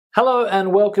Hello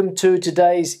and welcome to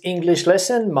today's English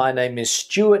lesson. My name is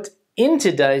Stuart. In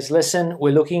today's lesson,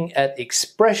 we're looking at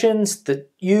expressions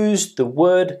that use the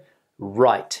word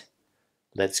right.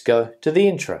 Let's go to the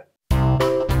intro.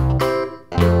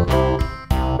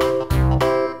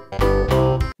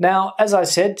 Now, as I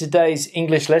said, today's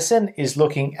English lesson is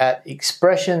looking at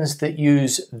expressions that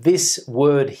use this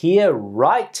word here,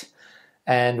 right.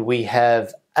 And we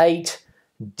have 8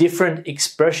 different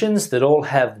expressions that all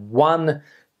have one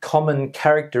common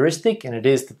characteristic, and it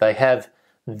is that they have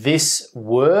this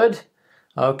word,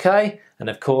 okay? And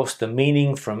of course the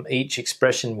meaning from each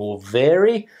expression will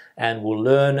vary, and we'll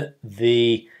learn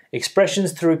the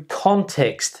expressions through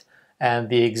context and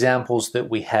the examples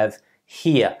that we have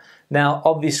here. Now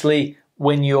obviously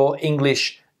when your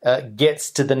English gets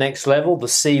to the next level, the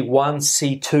C1,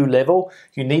 C2 level,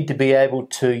 you need to be able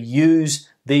to use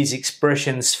these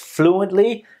expressions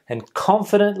fluently and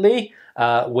confidently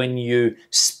when you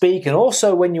speak and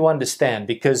also when you understand,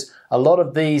 because a lot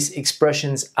of these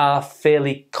expressions are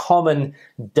fairly common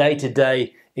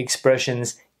day-to-day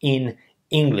expressions in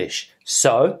English.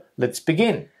 So let's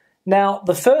begin. Now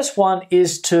the first one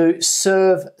is to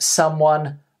serve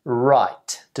someone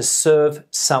right. To serve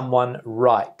someone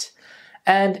right.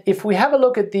 And if we have a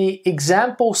look at the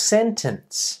example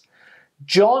sentence,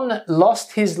 John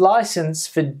lost his license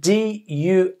for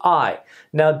DUI.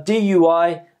 Now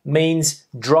DUI means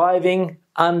driving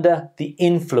under the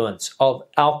influence of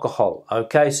alcohol.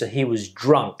 Okay, so he was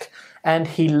drunk and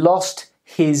he lost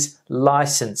his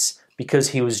license because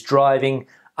he was driving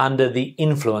under the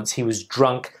influence. He was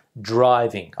drunk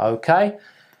driving. Okay,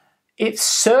 it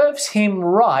serves him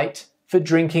right for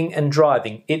drinking and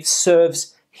driving. It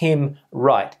serves him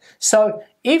right. So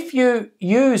if you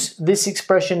use this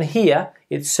expression here,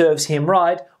 it serves him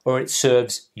right or it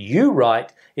serves you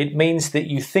right, it means that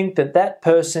you think that that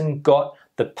person got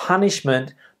the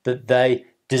punishment that they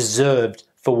deserved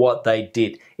for what they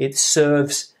did. It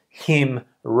serves him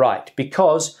right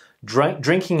because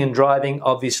drinking and driving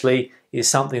obviously is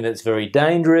something that's very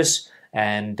dangerous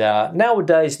and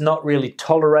nowadays not really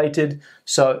tolerated.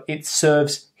 So it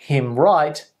serves him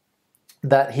right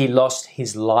that he lost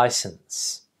his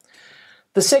license.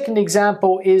 The second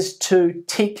example is to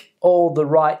tick all the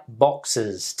right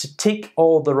boxes. To tick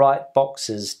all the right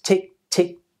boxes. Tick,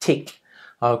 tick, tick.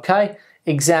 Okay?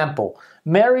 Example.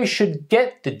 Mary should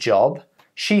get the job.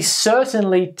 She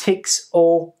certainly ticks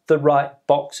all the right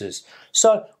boxes.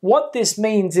 So what this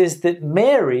means is that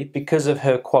Mary, because of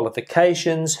her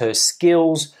qualifications, her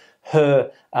skills,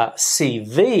 her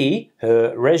CV,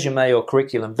 her resume or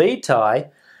curriculum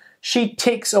vitae, she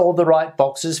ticks all the right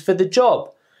boxes for the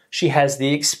job. She has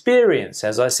the experience.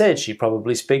 As I said, she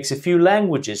probably speaks a few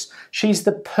languages. She's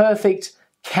the perfect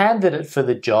candidate for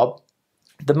the job,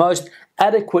 the most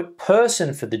adequate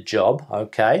person for the job,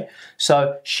 okay?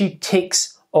 So she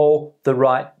ticks all the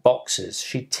right boxes.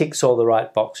 She ticks all the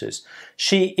right boxes.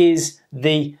 She is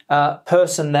the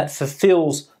person that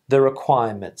fulfills the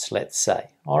requirements, let's say,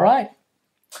 all right?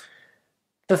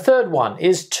 The third one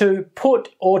is to put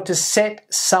or to set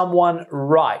someone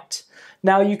right.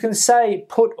 Now you can say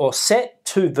put or set,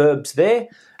 2 verbs there,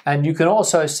 and you can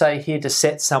also say here to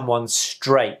set someone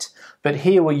straight. But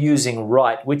here we're using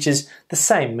right, which is the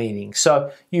same meaning.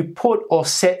 So you put or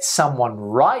set someone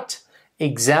right.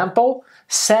 Example,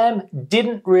 Sam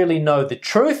didn't really know the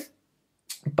truth,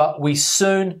 but we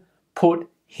soon put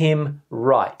him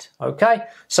right. Okay?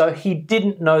 So he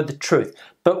didn't know the truth,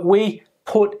 but we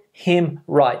put him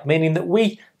right, meaning that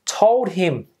we told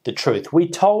him the truth. We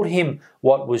told him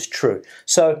what was true.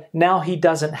 So now he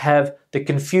doesn't have the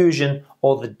confusion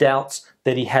or the doubts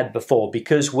that he had before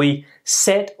because we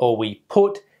set or we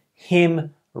put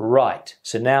him right.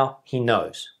 So now he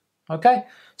knows. Okay?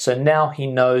 So now he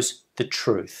knows the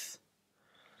truth.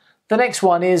 The next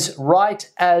one is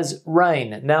right as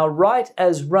rain. Now right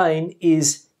as rain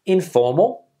is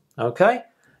informal. Okay?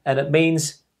 And it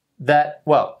means that,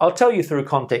 well, I'll tell you through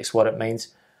context what it means.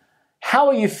 How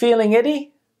are you feeling, Eddie?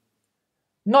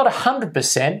 Not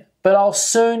 100%, but I'll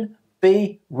soon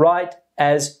be right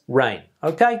as rain.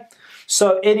 Okay?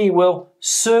 So Eddie will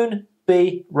soon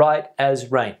be right as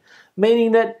rain,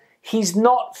 meaning that he's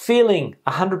not feeling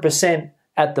 100%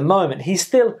 at the moment. He's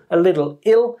still a little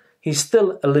ill, he's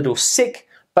still a little sick,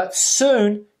 but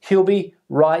soon he'll be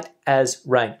right as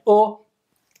rain or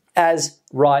as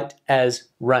right as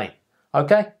rain.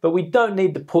 Okay? But we don't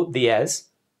need to put the as.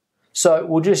 So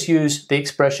we'll just use the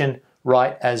expression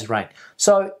right as rain.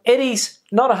 So Eddie's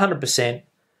not 100%,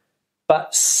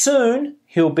 but soon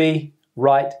he'll be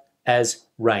right as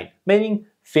rain, meaning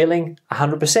feeling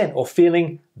 100% or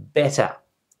feeling better.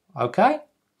 Okay?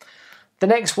 The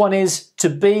next one is to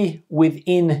be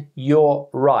within your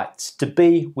rights. To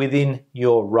be within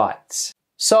your rights.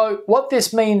 So what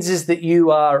this means is that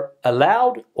you are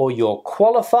allowed or you're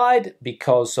qualified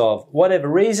because of whatever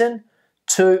reason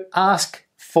to ask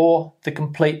for the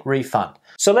complete refund.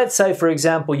 So let's say, for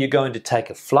example, you're going to take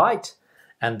a flight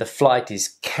and the flight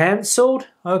is cancelled,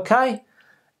 okay?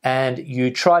 And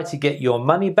you try to get your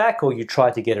money back or you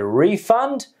try to get a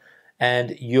refund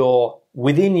and you're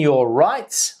within your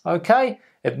rights, okay?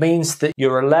 It means that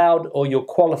you're allowed or you're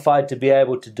qualified to be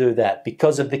able to do that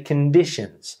because of the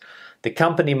conditions. The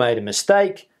company made a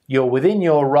mistake, you're within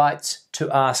your rights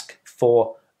to ask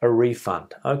for a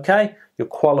refund, okay? You're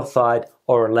qualified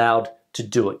or allowed to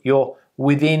do it. You're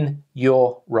within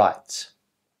your rights.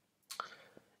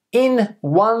 In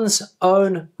one's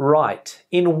own right.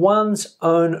 In one's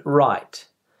own right.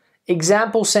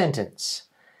 Example sentence.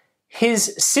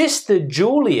 His sister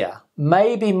Julia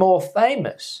may be more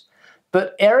famous,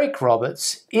 but Eric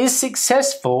Roberts is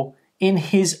successful in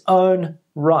his own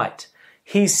right.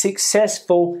 He's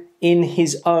successful in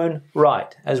his own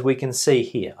right, as we can see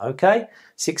here, okay?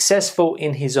 Successful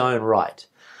in his own right.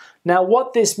 Now,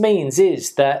 what this means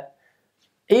is that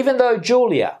even though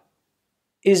Julia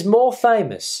is more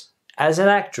famous as an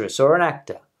actress or an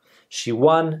actor, she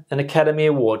won an Academy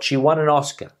Award, she won an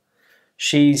Oscar,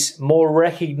 she's more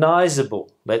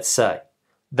recognizable, let's say,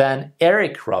 than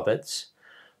Eric Roberts,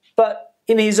 but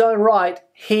in his own right,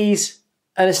 he's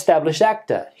an established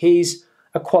actor. He's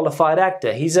a qualified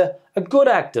actor. He's a good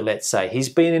actor, let's say. He's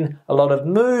been in a lot of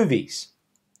movies.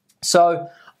 So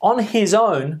on his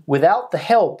own, without the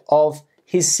help of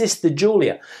his sister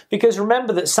Julia, because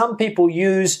remember that some people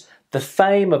use the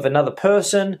fame of another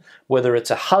person, whether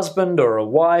it's a husband or a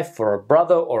wife or a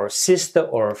brother or a sister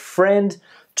or a friend,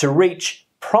 to reach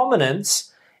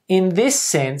prominence. In this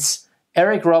sense,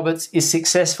 Eric Roberts is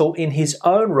successful in his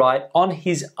own right, on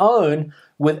his own,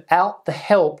 without the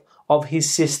help of his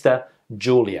sister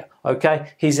Julia.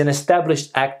 Okay? He's an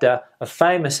established actor, a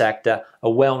famous actor, a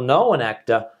well-known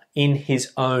actor in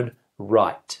his own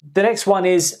right. The next one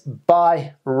is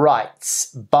by rights.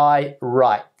 By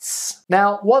rights.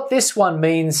 Now, what this one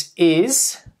means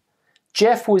is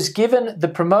Jeff was given the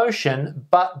promotion,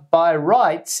 but by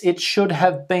rights it should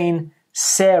have been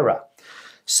Sarah.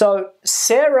 So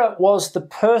Sarah was the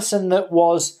person that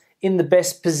was in the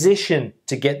best position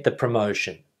to get the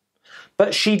promotion,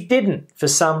 but she didn't for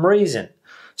some reason.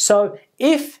 So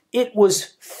if it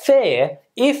was fair,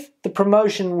 if the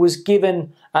promotion was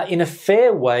given in a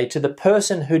fair way to the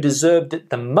person who deserved it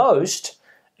the most,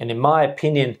 and in my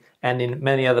opinion and in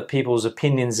many other people's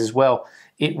opinions as well,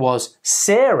 it was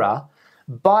Sarah,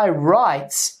 by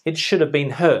rights it should have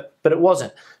been her, but it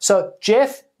wasn't. So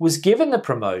Jeff was given the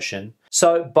promotion,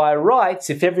 so by rights,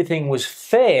 if everything was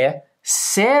fair,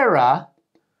 Sarah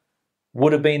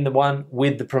would have been the one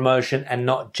with the promotion and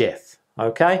not Jeff,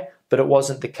 okay? But it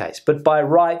wasn't the case. But by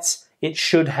rights, it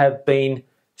should have been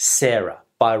Sarah,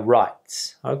 by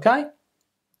rights, okay?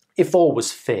 If all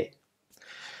was fair.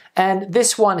 And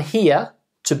this one here,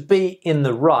 to be in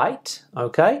the right,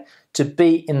 okay? To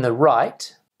be in the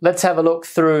right. Let's have a look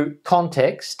through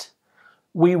context.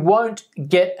 We won't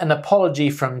get an apology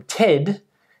from Ted.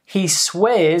 He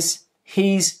swears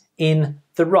he's in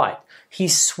the right. He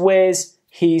swears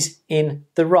he's in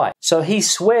the right. So he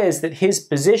swears that his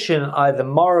position, either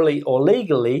morally or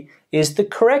legally, is the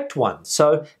correct one.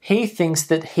 So he thinks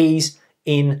that he's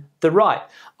in the right.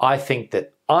 I think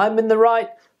that I'm in the right,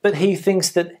 but he thinks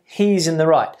that he's in the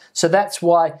right. So that's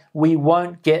why we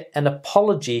won't get an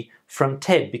apology from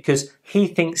Ted, because he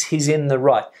thinks he's in the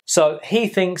right. So he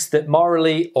thinks that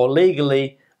morally or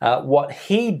legally what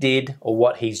he did or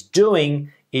what he's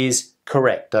doing is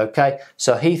correct, okay?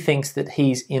 So he thinks that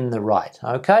he's in the right,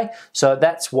 okay? So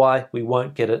that's why we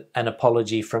won't get an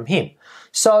apology from him.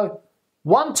 So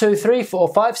 1, 2, 3,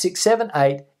 4, 5, 6, 7,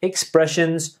 8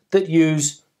 expressions that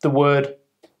use the word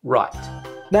right.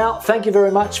 Now, thank you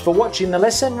very much for watching the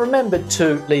lesson. Remember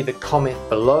to leave a comment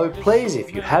below, please.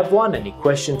 If you have one, any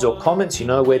questions or comments, you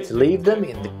know where to leave them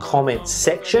in the comments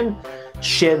section.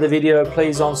 Share the video,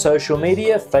 please, on social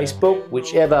media, Facebook,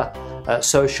 whichever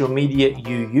social media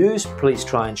you use. Please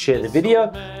try and share the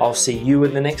video. I'll see you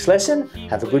in the next lesson.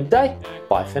 Have a good day.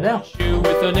 Bye for now.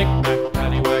 With a knick-knack,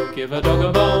 paddywhack, give a dog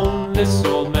a bone. This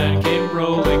old man came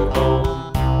rolling home.